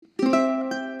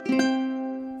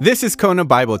This is Kona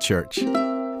Bible Church.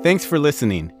 Thanks for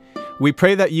listening. We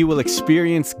pray that you will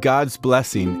experience God's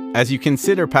blessing as you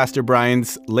consider Pastor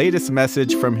Brian's latest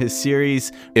message from his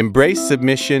series, Embrace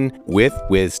Submission with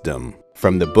Wisdom,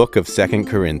 from the book of 2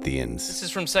 Corinthians. This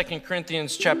is from 2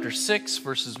 Corinthians chapter 6,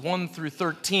 verses 1 through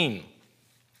 13.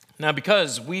 Now,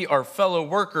 because we are fellow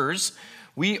workers,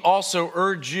 we also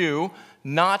urge you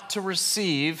not to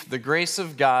receive the grace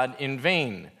of God in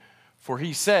vain. For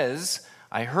he says,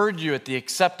 I heard you at the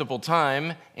acceptable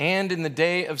time, and in the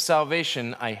day of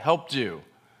salvation I helped you.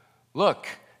 Look,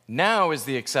 now is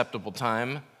the acceptable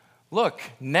time. Look,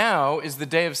 now is the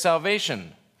day of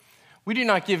salvation. We do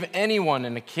not give anyone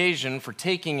an occasion for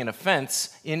taking an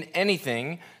offense in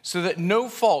anything, so that no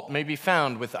fault may be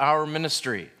found with our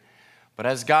ministry. But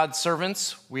as God's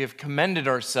servants, we have commended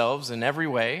ourselves in every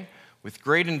way, with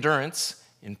great endurance,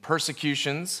 in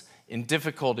persecutions, in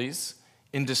difficulties,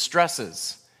 in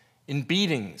distresses, in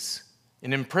beatings,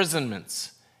 in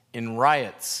imprisonments, in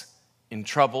riots, in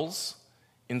troubles,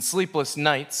 in sleepless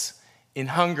nights, in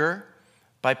hunger,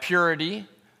 by purity,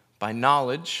 by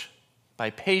knowledge, by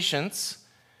patience,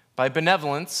 by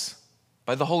benevolence,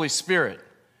 by the Holy Spirit,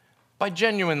 by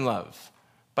genuine love,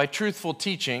 by truthful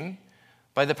teaching,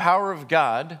 by the power of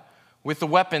God, with the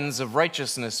weapons of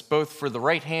righteousness both for the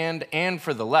right hand and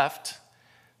for the left,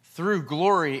 through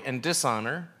glory and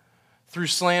dishonor, through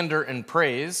slander and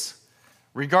praise,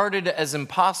 regarded as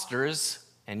impostors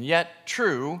and yet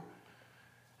true,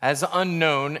 as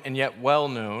unknown and yet well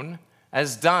known,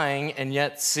 as dying and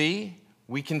yet see,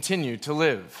 we continue to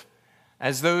live,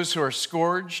 as those who are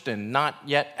scourged and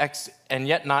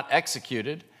yet not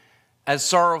executed, as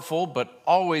sorrowful but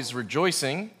always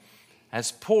rejoicing,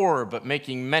 as poor but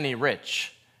making many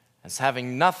rich, as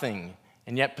having nothing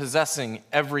and yet possessing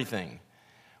everything.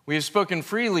 We have spoken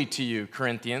freely to you,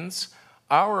 Corinthians.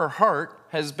 Our heart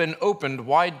has been opened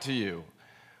wide to you.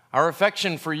 Our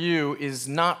affection for you is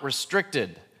not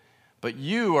restricted, but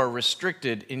you are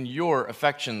restricted in your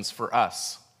affections for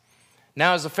us.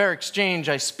 Now, as a fair exchange,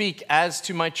 I speak as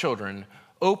to my children.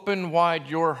 Open wide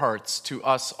your hearts to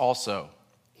us also.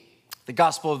 The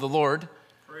gospel of the Lord.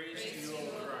 Praise to you,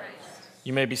 O Christ.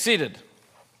 You may be seated.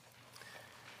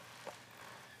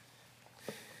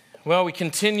 Well, we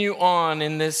continue on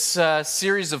in this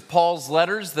series of Paul's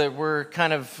letters that we're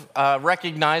kind of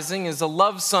recognizing as a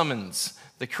love summons.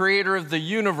 The creator of the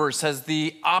universe has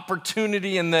the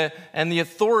opportunity and the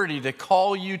authority to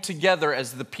call you together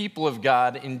as the people of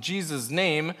God in Jesus'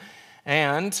 name,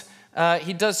 and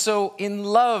he does so in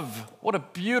love. What a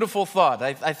beautiful thought.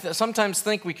 I sometimes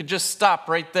think we could just stop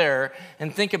right there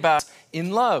and think about in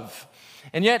love.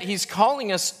 And yet he's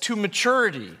calling us to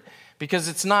maturity, because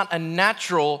it's not a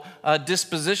natural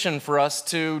disposition for us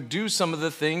to do some of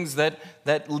the things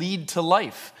that lead to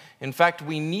life. In fact,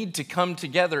 we need to come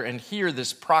together and hear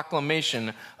this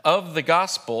proclamation of the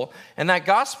gospel. And that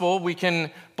gospel we can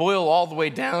boil all the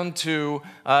way down to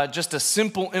just a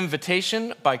simple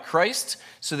invitation by Christ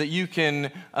so that you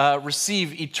can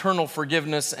receive eternal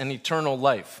forgiveness and eternal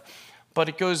life. But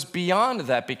it goes beyond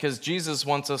that because Jesus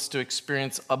wants us to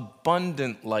experience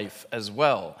abundant life as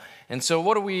well. And so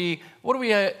what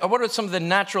are some of the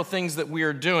natural things that we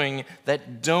are doing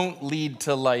that don't lead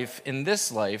to life in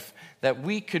this life that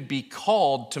we could be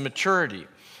called to maturity?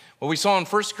 Well, we saw in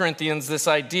 1 Corinthians this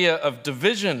idea of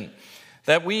division,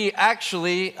 that we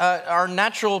actually, our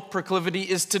natural proclivity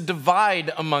is to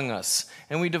divide among us.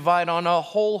 And we divide on a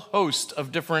whole host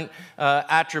of different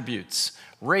attributes.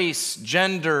 Race,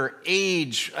 gender,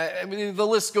 age, the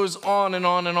list goes on and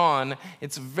on and on.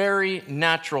 It's very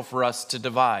natural for us to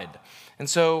divide. And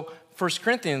so 1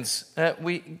 Corinthians,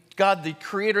 God, the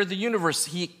creator of the universe,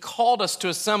 he called us to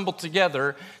assemble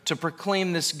together to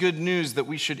proclaim this good news that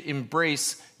we should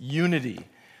embrace unity.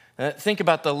 Think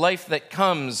about the life that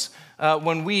comes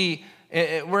when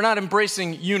we're not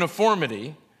embracing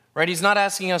uniformity, right? He's not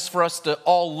asking us for us to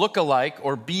all look alike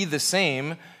or be the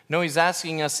same. No, he's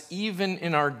asking us, even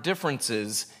in our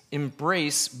differences,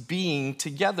 embrace being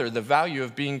together, the value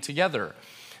of being together.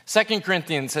 2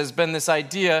 Corinthians has been this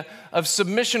idea of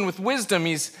submission with wisdom.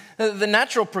 The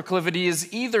natural proclivity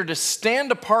is either to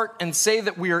stand apart and say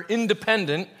that we are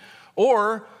independent,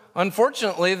 or,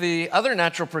 unfortunately, the other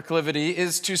natural proclivity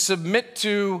is to submit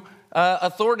to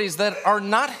authorities that are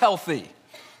not healthy,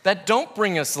 that don't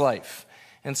bring us life.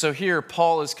 And so here,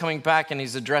 Paul is coming back and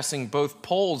he's addressing both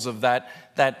poles of that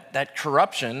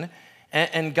corruption,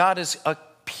 and God is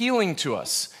appealing to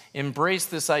us. Embrace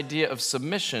this idea of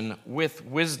submission with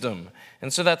wisdom.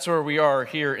 And so that's where we are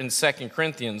here in 2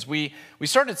 Corinthians. We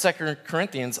started 2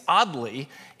 Corinthians, oddly,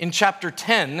 in chapter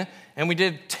 10, and we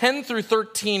did 10 through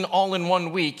 13 all in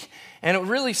one week. And it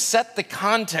really set the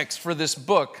context for this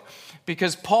book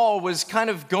because Paul was kind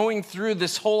of going through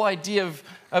this whole idea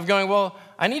of going, well,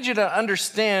 I need you to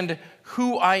understand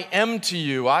who I am to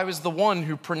you. I was the one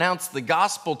who pronounced the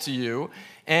gospel to you,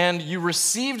 and you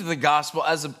received the gospel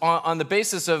on the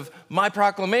basis of my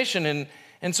proclamation.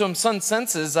 And so in some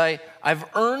senses, I've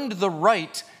earned the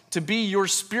right to be your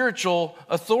spiritual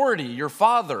authority, your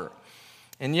father.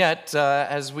 And yet,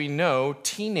 as we know,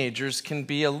 teenagers can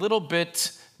be a little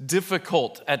bit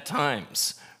difficult at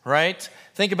times, right?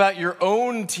 Think about your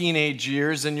own teenage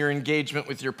years and your engagement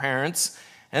with your parents,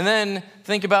 and then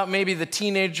think about maybe the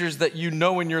teenagers that you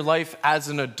know in your life as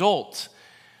an adult.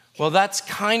 Well, that's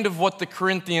kind of what the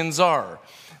Corinthians are.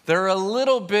 They're a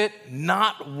little bit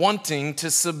not wanting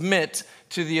to submit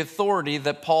to the authority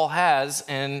that Paul has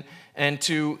and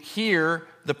to hear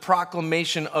the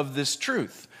proclamation of this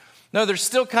truth. No, they're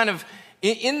still kind of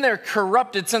in their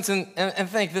corrupted sense, and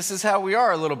think this is how we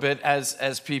are a little bit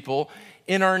as people.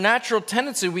 In our natural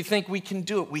tendency, we think we can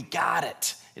do it. We got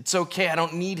it. It's okay. I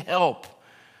don't need help.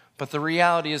 But the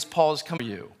reality is Paul is coming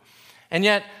to you. And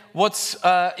yet, what's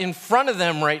in front of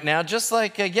them right now, just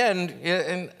like, again,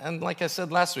 and like I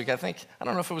said last week, I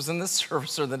don't know if it was in this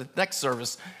service or the next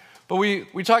service, but we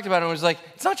talked about it and it was like,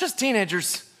 it's not just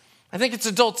teenagers. I think it's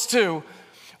adults too.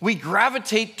 We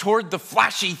gravitate toward the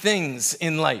flashy things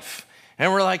in life.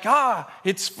 And we're like,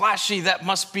 it's flashy, that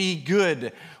must be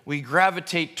good. We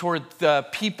gravitate toward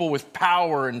people with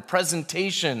power and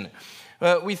presentation.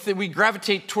 We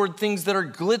gravitate toward things that are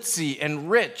glitzy and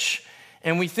rich.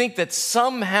 And we think that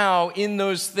somehow in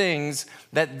those things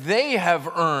that they have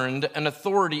earned an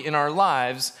authority in our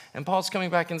lives. And Paul's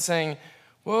coming back and saying,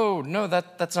 whoa, no,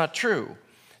 that's not true.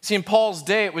 See, in Paul's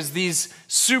day, it was these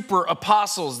super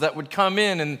apostles that would come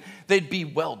in and they'd be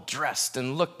well-dressed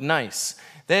and look nice.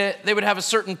 They would have a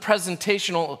certain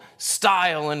presentational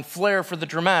style and flair for the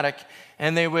dramatic,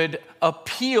 and they would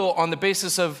appeal on the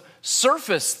basis of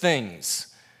surface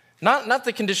things. Not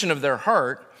the condition of their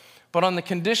heart, but on the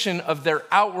condition of their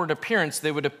outward appearance.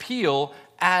 They would appeal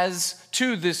as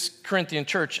to this Corinthian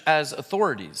church as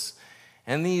authorities.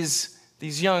 And these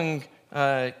young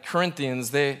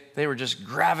Corinthians, they were just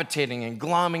gravitating and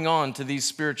glomming on to these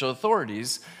spiritual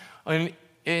authorities. And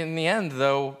in the end,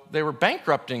 though, they were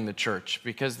bankrupting the church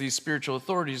because these spiritual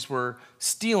authorities were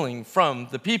stealing from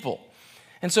the people.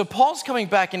 And so Paul's coming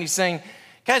back and he's saying,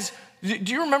 guys,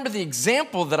 do you remember the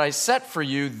example that I set for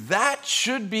you? That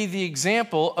should be the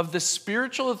example of the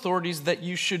spiritual authorities that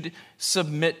you should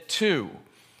submit to.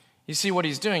 You see what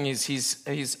he's doing is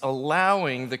he's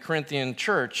allowing the Corinthian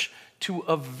church to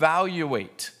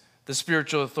evaluate the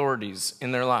spiritual authorities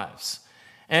in their lives.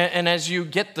 And as you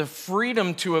get the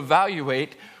freedom to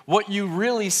evaluate, what you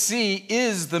really see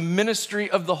is the ministry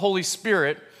of the Holy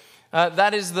Spirit.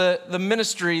 That is the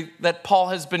ministry that Paul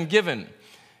has been given.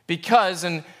 Because,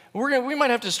 and we might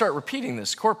have to start repeating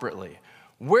this corporately,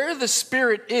 where the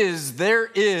Spirit is, there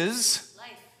is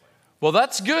life. Well,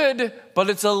 that's good, but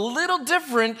it's a little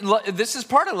different. This is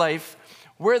part of life.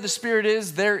 Where the Spirit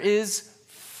is, there is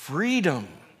freedom.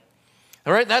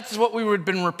 All right, that's what we've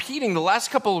been repeating the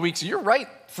last couple of weeks. You're right,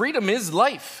 freedom is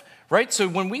life, right? So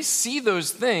when we see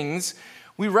those things,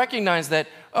 we recognize that,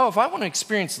 if I want to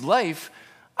experience life,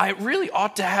 I really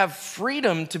ought to have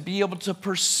freedom to be able to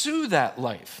pursue that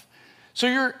life. So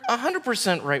you're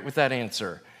 100% right with that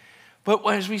answer. But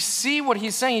as we see what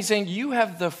he's saying you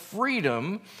have the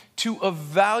freedom to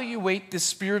evaluate the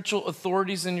spiritual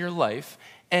authorities in your life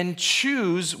and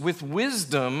choose with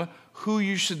wisdom who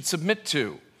you should submit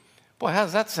to. Boy, how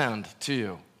does that sound to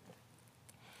you?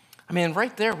 I mean,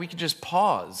 right there, we could just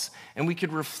pause and we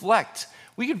could reflect.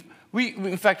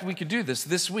 In fact, we could do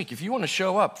this week. If you want to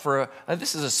show up for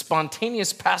this is a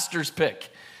spontaneous pastor's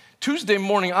pick. Tuesday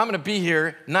morning, I'm going to be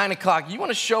here, 9 o'clock. You want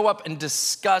to show up and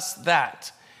discuss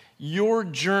that, your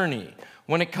journey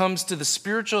when it comes to the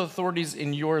spiritual authorities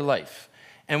in your life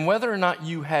and whether or not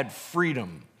you had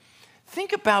freedom.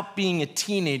 Think about being a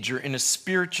teenager in a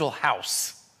spiritual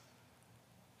house.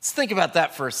 Let's think about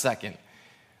that for a second.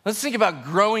 Let's think about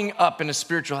growing up in a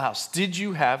spiritual house. Did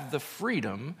you have the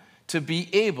freedom to be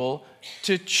able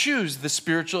to choose the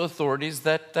spiritual authorities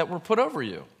that were put over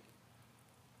you?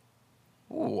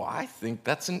 Ooh, I think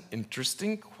that's an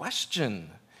interesting question.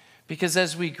 Because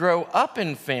as we grow up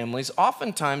in families,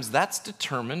 oftentimes that's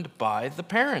determined by the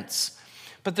parents.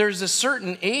 But there's a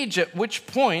certain age at which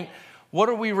point, what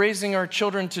are we raising our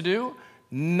children to do?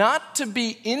 Not to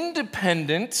be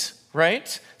independent,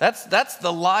 right? That's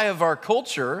the lie of our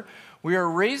culture. We are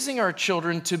raising our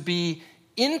children to be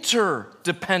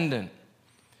interdependent,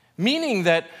 Meaning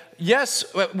that, yes,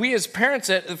 we as parents,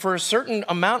 for a certain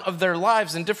amount of their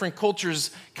lives, and different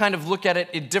cultures kind of look at it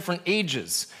at different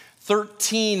ages.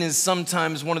 13 is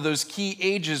sometimes one of those key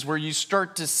ages where you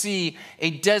start to see a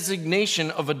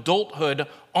designation of adulthood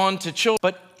onto children.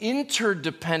 But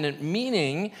interdependent,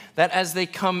 meaning that as they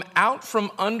come out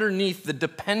from underneath the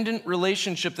dependent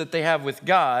relationship that they have with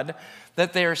God,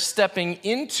 that they are stepping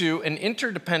into an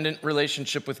interdependent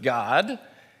relationship with God,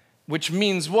 which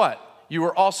means what? You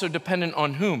are also dependent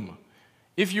on whom?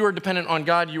 If you are dependent on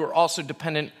God, you are also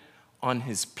dependent on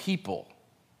his people,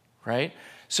 right?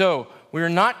 So we're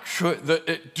not,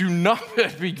 do not,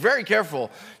 be very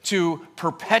careful to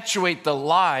perpetuate the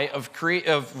lie of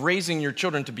raising your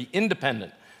children to be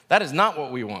independent. That is not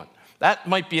what we want. That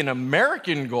might be an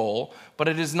American goal, but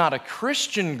it is not a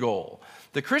Christian goal.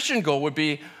 The Christian goal would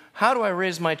be, how do I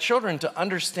raise my children to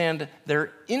understand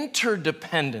their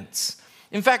interdependence?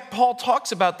 In fact, Paul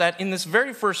talks about that in this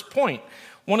very first point.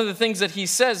 One of the things that he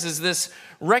says is this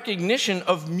recognition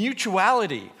of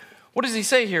mutuality. What does he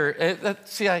say here?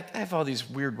 See, I have all these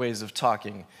weird ways of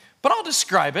talking, but I'll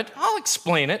describe it. I'll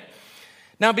explain it.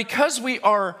 Now, because we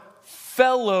are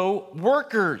fellow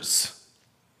workers,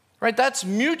 right? That's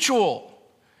mutual,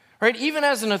 right? Even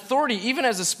as an authority, even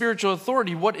as a spiritual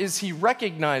authority, what is he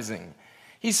recognizing?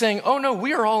 He's saying, oh no,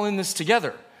 we are all in this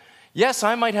together. Yes,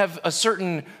 I might have a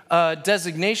certain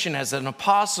designation as an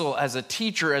apostle, as a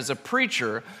teacher, as a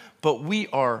preacher, but we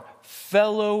are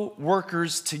fellow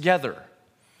workers together.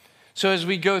 So as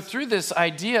we go through this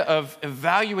idea of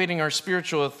evaluating our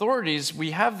spiritual authorities,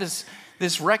 we have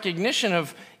this recognition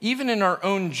of, even in our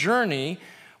own journey,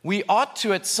 we ought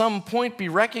to at some point be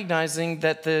recognizing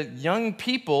that the young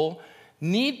people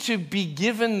need to be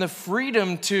given the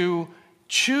freedom to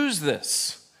choose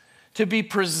this, to be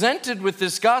presented with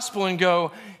this gospel and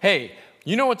go, hey,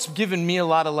 you know what's given me a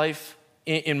lot of life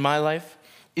in my life?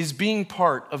 Is being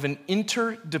part of an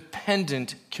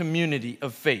interdependent community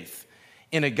of faith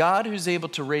in a God who's able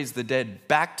to raise the dead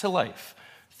back to life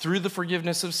through the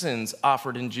forgiveness of sins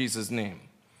offered in Jesus' name.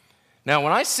 Now,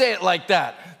 when I say it like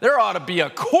that, there ought to be a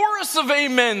chorus of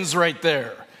amens right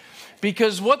there,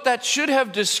 because what that should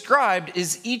have described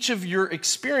is each of your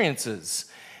experiences.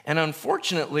 And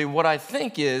unfortunately, what I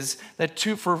think is that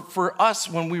for us,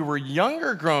 when we were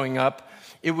younger growing up,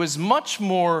 it was much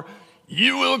more,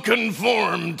 you will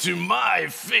conform to my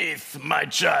faith, my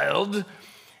child.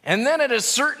 And then at a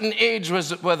certain age,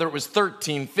 whether it was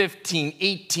 13, 15,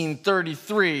 18,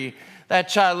 33, that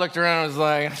child looked around and was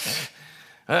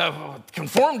like,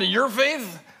 conform to your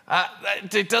faith?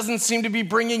 It doesn't seem to be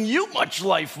bringing you much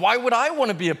life. Why would I want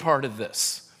to be a part of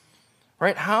this?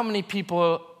 Right? How many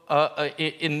people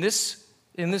in this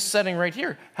setting right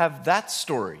here have that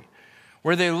story,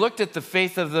 where they looked at the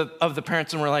faith of the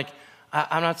parents and were like,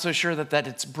 I'm not so sure that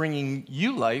it's bringing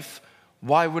you life.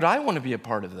 Why would I want to be a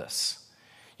part of this?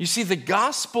 You see, the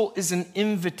gospel is an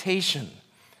invitation.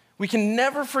 We can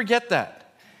never forget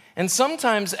that. And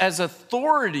sometimes as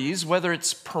authorities, whether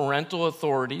it's parental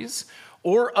authorities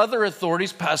or other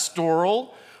authorities,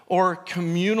 pastoral or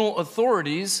communal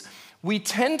authorities, we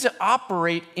tend to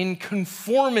operate in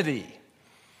conformity.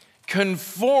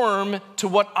 Conform to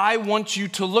what I want you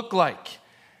to look like,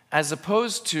 as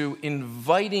opposed to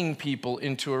inviting people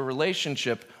into a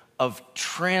relationship of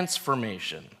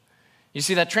transformation. You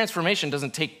see, that transformation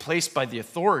doesn't take place by the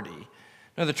authority.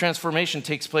 No, the transformation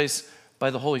takes place by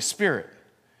the Holy Spirit.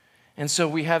 And so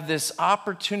we have this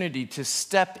opportunity to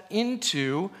step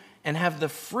into and have the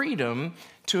freedom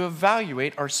to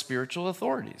evaluate our spiritual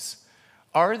authorities.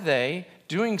 Are they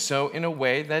doing so in a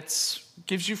way that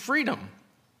gives you freedom?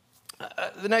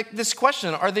 This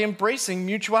question, are they embracing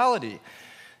mutuality?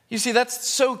 You see, that's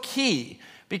so key,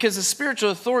 because a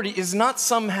spiritual authority is not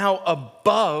somehow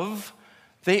above.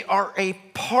 They are a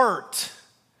part.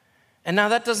 And now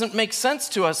that doesn't make sense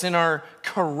to us in our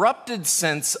corrupted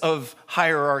sense of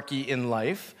hierarchy in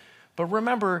life. But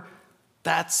remember,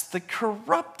 that's the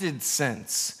corrupted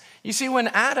sense. You see, when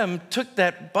Adam took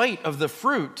that bite of the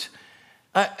fruit,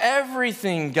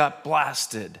 everything got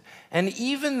blasted. And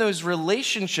even those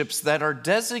relationships that are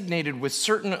designated with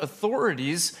certain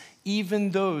authorities,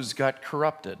 even those got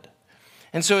corrupted.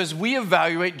 And so as we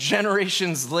evaluate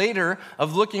generations later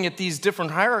of looking at these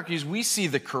different hierarchies, we see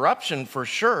the corruption for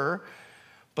sure,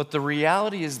 but the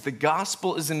reality is the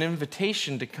gospel is an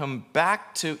invitation to come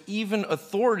back to even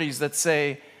authorities that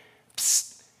say,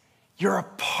 psst, you're a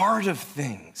part of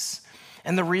things.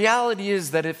 And the reality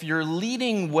is that if you're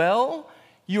leading well,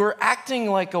 you're acting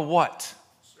like a what?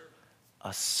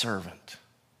 A servant.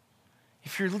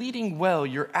 If you're leading well,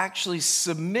 you're actually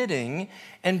submitting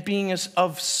and being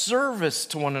of service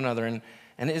to one another.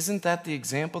 And isn't that the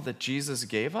example that Jesus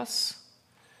gave us?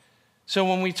 So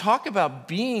when we talk about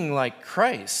being like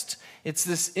Christ, it's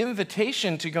this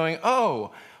invitation to going,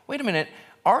 oh, wait a minute,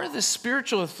 are the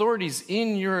spiritual authorities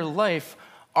in your life,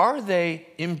 are they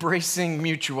embracing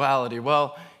mutuality?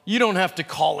 Well, you don't have to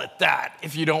call it that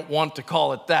if you don't want to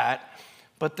call it that.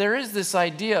 But there is this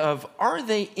idea of, are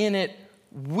they in it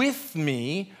with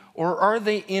me or are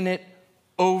they in it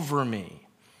over me?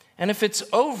 And if it's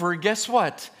over, guess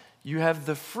what? You have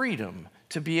the freedom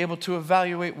to be able to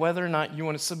evaluate whether or not you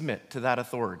want to submit to that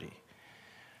authority.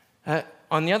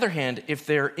 On the other hand, if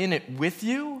they're in it with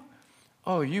you,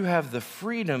 oh, you have the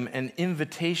freedom and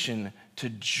invitation to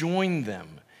join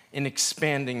them in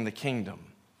expanding the kingdom.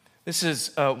 This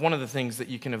is one of the things that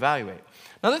you can evaluate.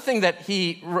 Another thing that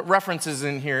he references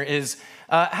in here is,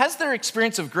 has their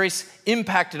experience of grace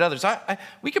impacted others?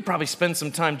 We could probably spend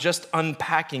some time just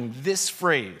unpacking this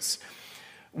phrase.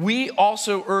 We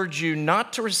also urge you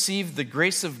not to receive the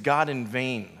grace of God in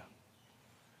vain.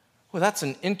 Well, that's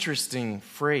an interesting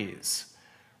phrase,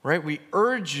 right? We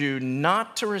urge you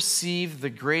not to receive the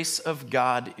grace of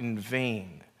God in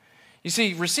vain. You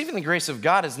see, receiving the grace of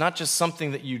God is not just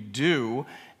something that you do,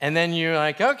 and then you're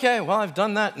like, okay, well, I've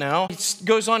done that now. He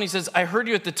goes on, he says, I heard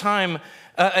you at the time,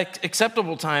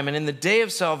 acceptable time, and in the day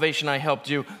of salvation I helped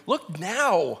you. Look,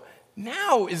 now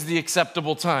is the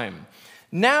acceptable time.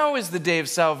 Now is the day of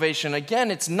salvation.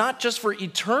 Again, it's not just for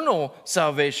eternal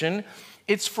salvation,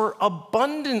 it's for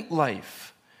abundant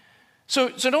life. So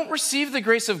don't receive the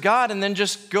grace of God and then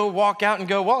just go walk out and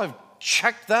go, well, I've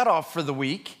checked that off for the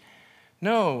week.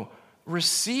 No,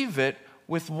 receive it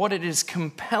with what it is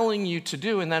compelling you to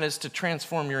do, and that is to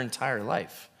transform your entire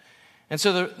life. And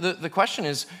so the question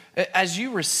is, as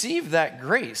you receive that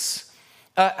grace,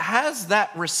 has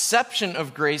that reception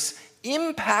of grace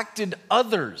impacted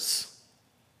others?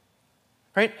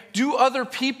 Right? Do other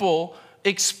people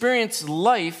experience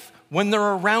life when they're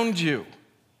around you?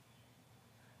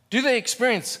 Do they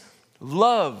experience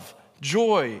love,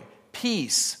 joy,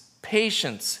 peace,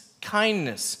 patience,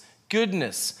 kindness,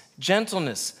 goodness,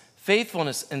 gentleness,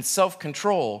 faithfulness, and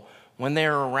self-control when they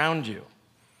are around you?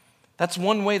 That's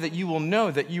one way that you will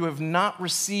know that you have not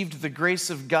received the grace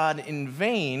of God in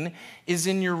vain, is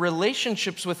in your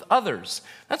relationships with others.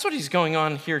 That's what he's going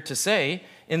on here to say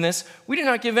in this. We do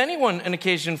not give anyone an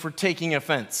occasion for taking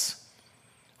offense.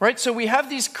 Right? So we have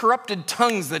these corrupted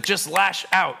tongues that just lash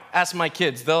out. Ask my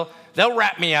kids. They'll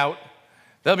rat me out.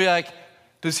 They'll be like,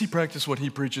 does he practice what he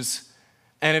preaches?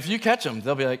 And if you catch them,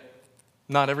 they'll be like,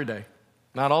 not every day.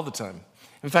 Not all the time.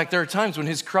 In fact, there are times when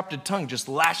his corrupted tongue just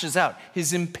lashes out.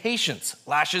 His impatience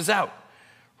lashes out,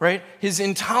 right? His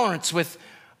intolerance with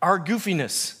our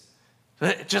goofiness,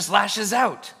 it just lashes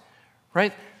out,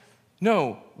 right?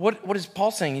 No, what is Paul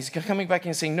saying? He's coming back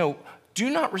and saying, no, do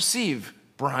not receive,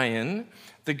 Brian,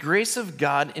 the grace of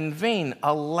God in vain.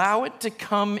 Allow it to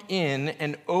come in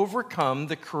and overcome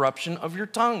the corruption of your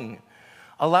tongue.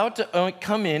 Allow it to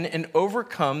come in and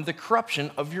overcome the corruption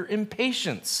of your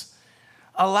impatience.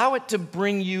 Allow it to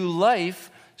bring you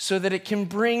life so that it can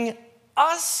bring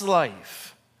us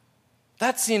life.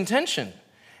 That's the intention.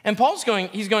 And Paul's going,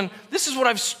 this is what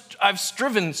I've strived?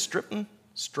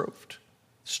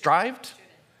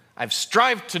 I've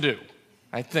strived to do.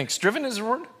 I think striven is a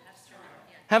word?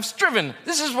 Have striven.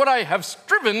 This is what I have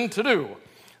striven to do.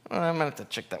 I'm going to have to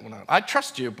check that one out. I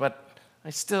trust you, but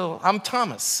I'm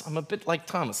Thomas. I'm a bit like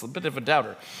Thomas, a bit of a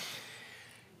doubter.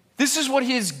 This is what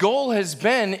his goal has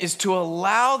been, is to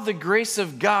allow the grace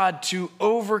of God to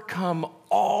overcome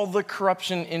all the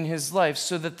corruption in his life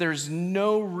so that there's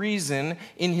no reason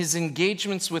in his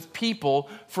engagements with people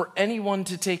for anyone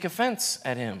to take offense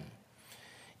at him.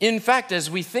 In fact,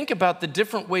 as we think about the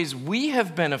different ways we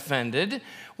have been offended,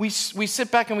 we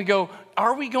sit back and we go,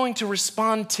 are we going to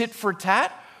respond tit for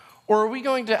tat? Or are we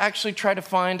going to actually try to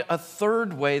find a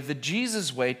third way, the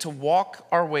Jesus way, to walk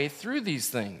our way through these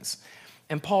things?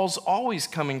 And Paul's always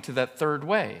coming to that third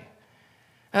way.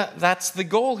 That's the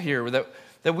goal here,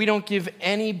 that we don't give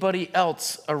anybody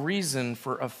else a reason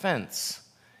for offense.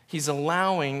 He's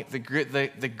allowing the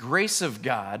grace of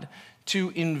God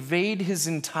to invade his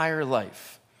entire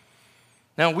life.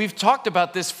 Now, we've talked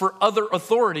about this for other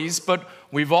authorities, but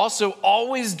we've also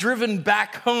always driven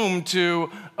back home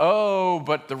to,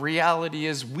 but the reality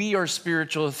is we are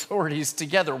spiritual authorities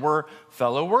together. We're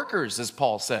fellow workers, as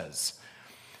Paul says.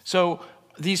 So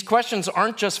these questions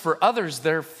aren't just for others,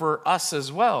 they're for us as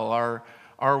well.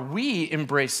 Are we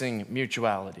embracing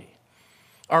mutuality?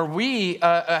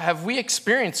 Have we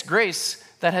experienced grace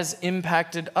that has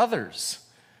impacted others?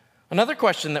 Another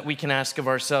question that we can ask of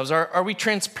ourselves, are we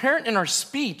transparent in our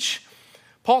speech?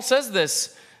 Paul says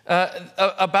this,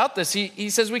 about this. He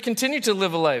says, we continue to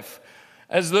live a life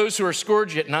as those who are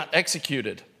scourged yet not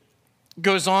executed.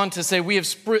 Goes on to say, we have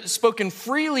spoken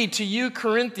freely to you,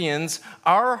 Corinthians.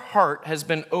 Our heart has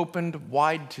been opened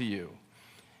wide to you.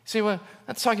 See, well,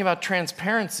 that's talking about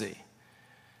transparency.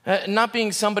 Not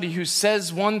being somebody who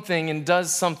says one thing and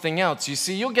does something else. You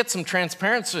see, you'll get some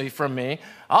transparency from me.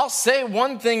 I'll say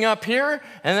one thing up here,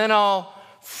 and then I'll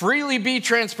freely be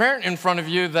transparent in front of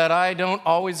you that I don't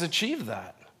always achieve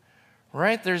that.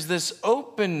 Right? There's this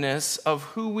openness of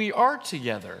who we are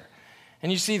together.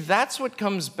 And you see, that's what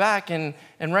comes back and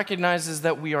recognizes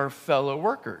that we are fellow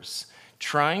workers,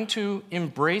 trying to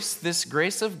embrace this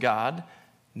grace of God,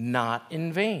 not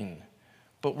in vain,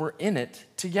 but we're in it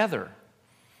together.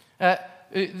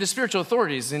 The spiritual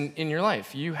authorities in your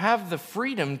life, you have the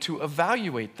freedom to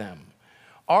evaluate them.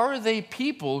 Are they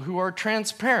people who are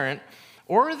transparent,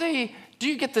 or do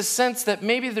you get the sense that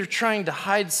maybe they're trying to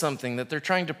hide something, that they're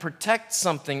trying to protect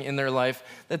something in their life,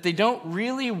 that they don't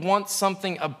really want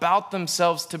something about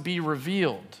themselves to be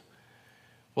revealed?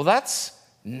 Well, that's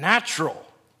natural.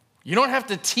 You don't have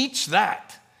to teach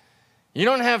that. You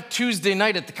don't have Tuesday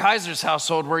night at the Kaiser's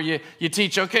household where you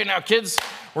teach, okay, now kids,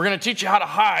 we're going to teach you how to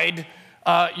hide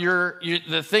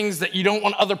the things that you don't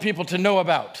want other people to know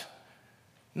about.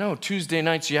 No, Tuesday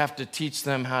nights you have to teach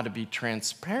them how to be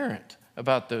transparent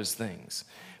about those things.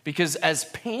 Because as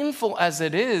painful as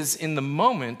it is in the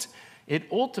moment, it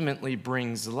ultimately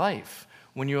brings life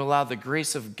when you allow the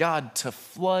grace of God to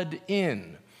flood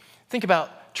in. Think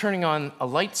about turning on a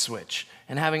light switch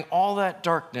and having all that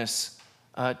darkness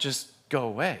just go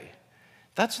away.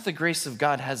 That's what the grace of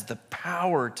God has the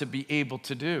power to be able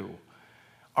to do.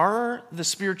 Are the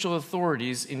spiritual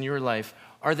authorities in your life,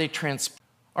 are they transparent?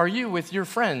 Are you with your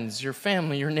friends, your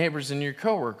family, your neighbors, and your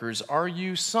coworkers? Are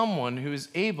you someone who is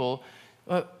able,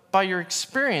 by your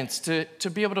experience, to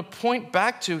be able to point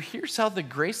back to, here's how the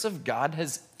grace of God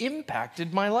has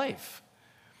impacted my life?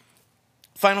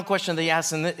 Final question they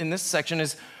ask in this section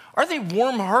is, are they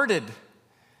warm-hearted?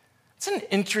 It's an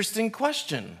interesting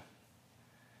question.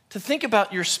 To think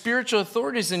about your spiritual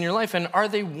authorities in your life, and are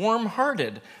they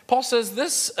warm-hearted? Paul says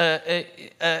this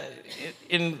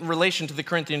in relation to the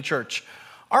Corinthian church.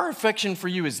 Our affection for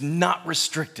you is not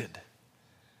restricted.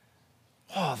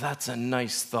 Oh, that's a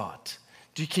nice thought.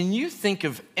 Can you think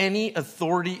of any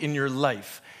authority in your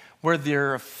life where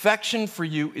their affection for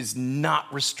you is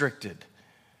not restricted?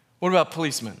 What about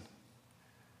policemen?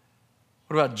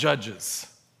 What about judges?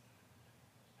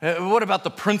 What about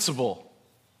the principal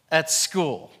at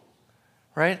school?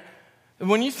 Right?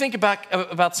 When you think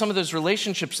about some of those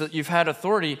relationships that you've had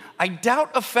authority, I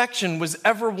doubt affection was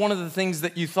ever one of the things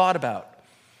that you thought about.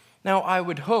 Now, I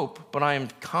would hope, but I am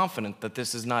confident that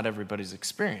this is not everybody's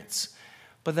experience,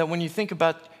 but that when you think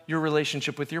about your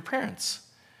relationship with your parents,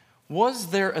 was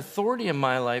there authority in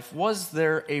my life? Was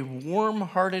there a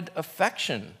warm-hearted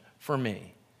affection for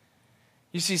me?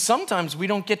 You see, sometimes we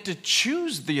don't get to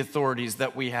choose the authorities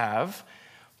that we have,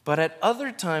 but at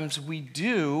other times we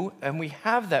do, and we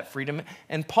have that freedom.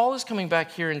 And Paul is coming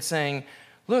back here and saying,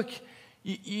 look,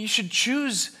 you should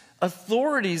choose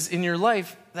authorities in your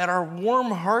life that are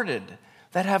warm-hearted,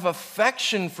 that have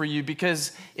affection for you,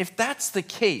 because if that's the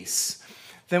case,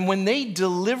 then when they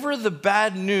deliver the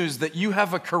bad news that you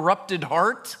have a corrupted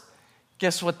heart,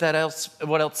 guess what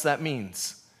else that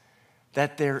means?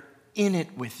 That they're in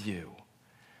it with you.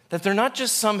 That they're not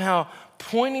just somehow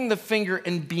pointing the finger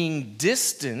and being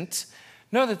distant.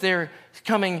 No, that they're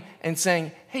coming and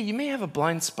saying, hey, you may have a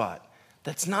blind spot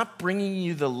that's not bringing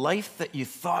you the life that you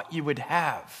thought you would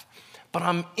have, but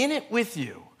I'm in it with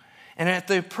you. And at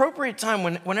the appropriate time,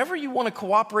 whenever you want to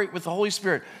cooperate with the Holy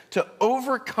Spirit to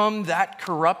overcome that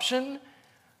corruption,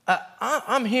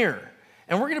 I'm here.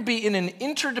 And we're going to be in an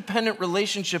interdependent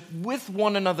relationship with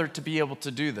one another to be able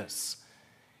to do this.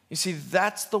 You see,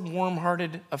 that's the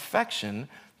warm-hearted affection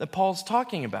that Paul's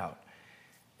talking about.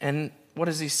 And what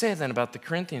does he say then about the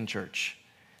Corinthian church?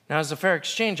 Now, as a fair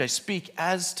exchange, I speak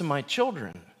as to my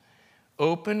children.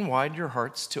 Open wide your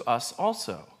hearts to us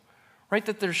also. Right?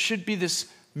 That there should be this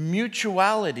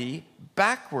mutuality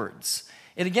backwards.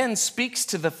 It again speaks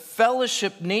to the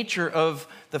fellowship nature of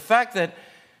the fact that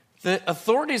the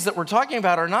authorities that we're talking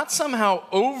about are not somehow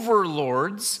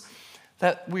overlords,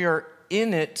 that we are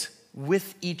in it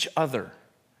with each other.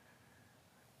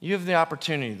 You have the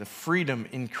opportunity, the freedom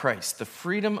in Christ, the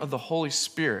freedom of the Holy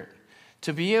Spirit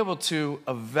to be able to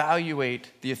evaluate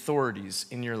the authorities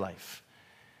in your life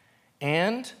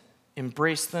and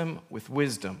embrace them with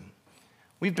wisdom.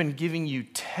 We've been giving you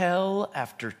tell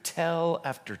after tell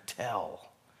after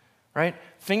tell, right?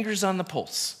 Fingers on the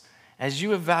pulse as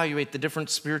you evaluate the different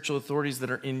spiritual authorities that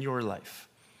are in your life.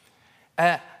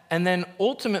 And then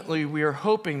ultimately, we are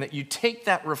hoping that you take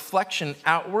that reflection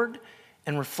outward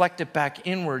and reflect it back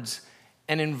inwards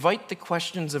and invite the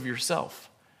questions of yourself.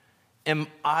 Am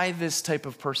I this type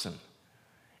of person?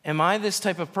 Am I this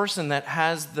type of person that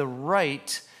has the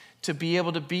right to be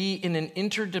able to be in an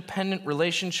interdependent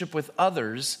relationship with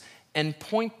others and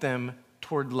point them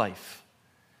toward life?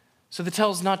 So the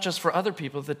tells not just for other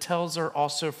people, the tells are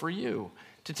also for you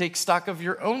to take stock of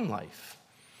your own life.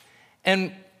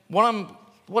 And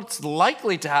what's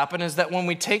likely to happen is that when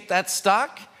we take that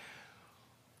stock,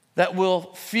 that we'll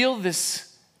feel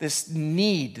this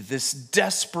need, this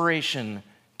desperation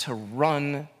to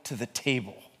run to the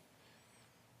table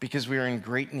because we are in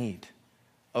great need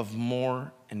of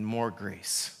more and more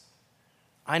grace.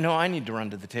 I know I need to run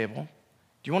to the table.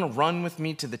 Do you want to run with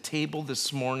me to the table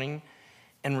this morning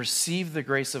and receive the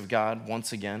grace of God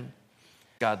once again?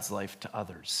 God's life to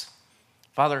others.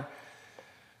 Father,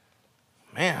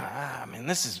 man,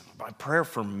 this is my prayer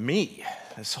for me.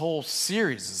 This whole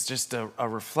series is just a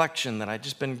reflection that I've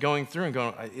just been going through and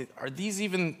going, are these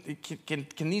even,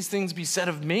 can these things be said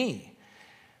of me?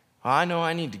 I know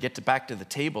I need to get back to the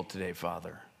table today,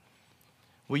 Father.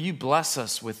 Will you bless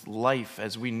us with life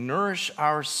as we nourish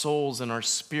our souls and our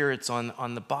spirits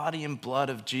on the body and blood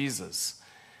of Jesus,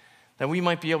 that we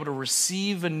might be able to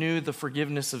receive anew the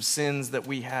forgiveness of sins that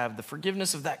we have, the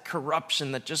forgiveness of that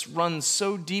corruption that just runs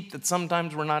so deep that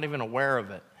sometimes we're not even aware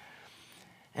of it,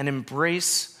 and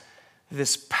embrace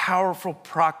this powerful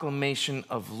proclamation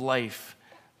of life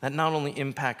that not only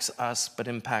impacts us, but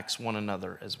impacts one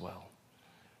another as well.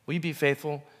 Will you be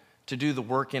faithful to do the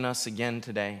work in us again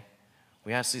today?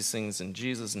 We ask these things in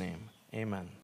Jesus' name. Amen.